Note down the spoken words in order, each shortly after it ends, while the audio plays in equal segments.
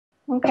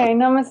Okay,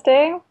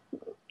 namaste.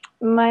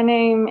 My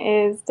name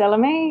is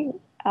Delamay.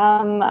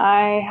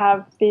 I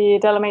have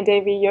the Delamay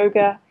Devi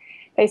Yoga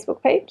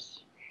Facebook page.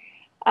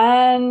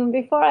 And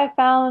before I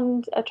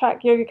found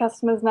Attract Yoga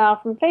Customers Now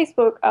from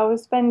Facebook, I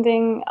was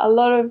spending a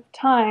lot of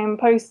time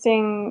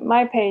posting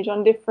my page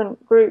on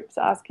different groups,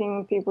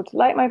 asking people to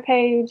like my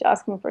page,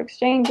 asking for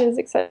exchanges,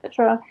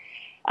 etc.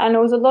 And it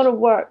was a lot of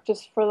work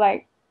just for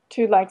like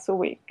 2 likes a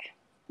week.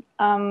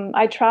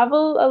 I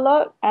travel a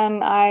lot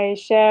and I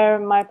share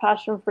my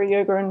passion for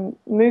yoga and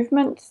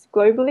movements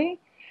globally.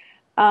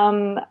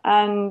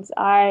 And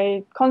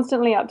I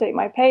constantly update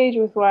my page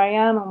with where I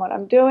am and what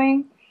I'm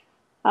doing.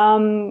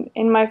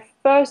 In my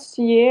first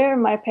year,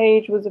 my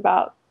page was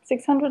about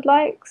 600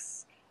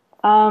 likes.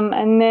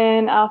 And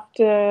then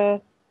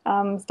after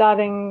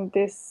starting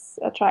this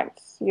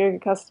Attract Yoga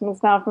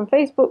Customers Now from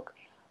Facebook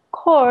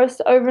course,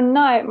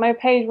 overnight, my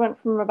page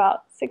went from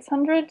about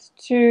 600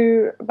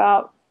 to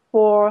about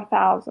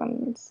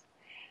 4,000.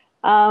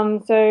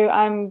 So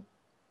I'm,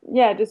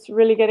 yeah, just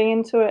really getting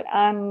into it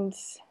and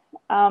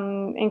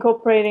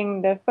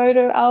incorporating the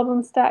photo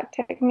album stack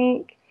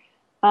technique.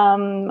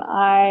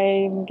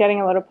 I'm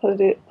getting a lot of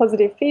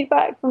positive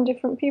feedback from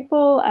different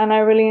people, and I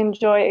really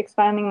enjoy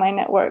expanding my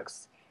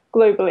networks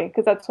globally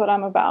because that's what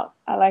I'm about.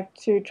 I like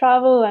to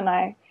travel and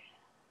I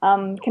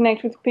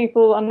connect with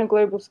people on a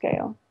global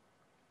scale.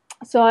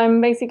 So I'm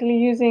basically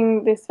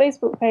using this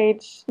Facebook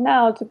page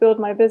now to build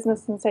my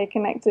business and stay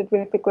connected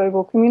with the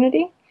global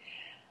community.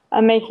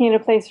 I'm making it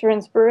a place for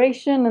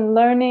inspiration and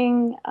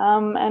learning,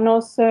 and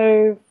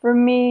also for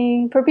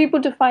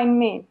people to find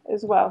me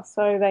as well.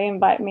 So they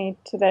invite me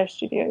to their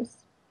studios.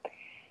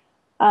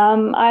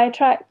 I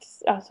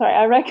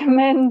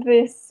recommend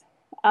this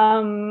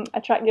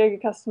Attract Yoga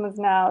Customers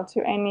Now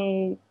to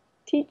any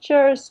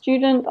teacher,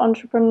 student,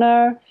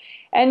 entrepreneur,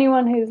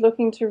 anyone who's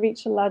looking to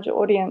reach a larger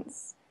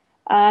audience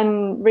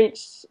and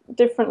reach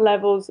different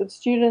levels of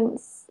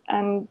students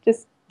and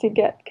just to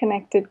get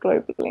connected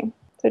globally.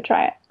 So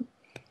try it.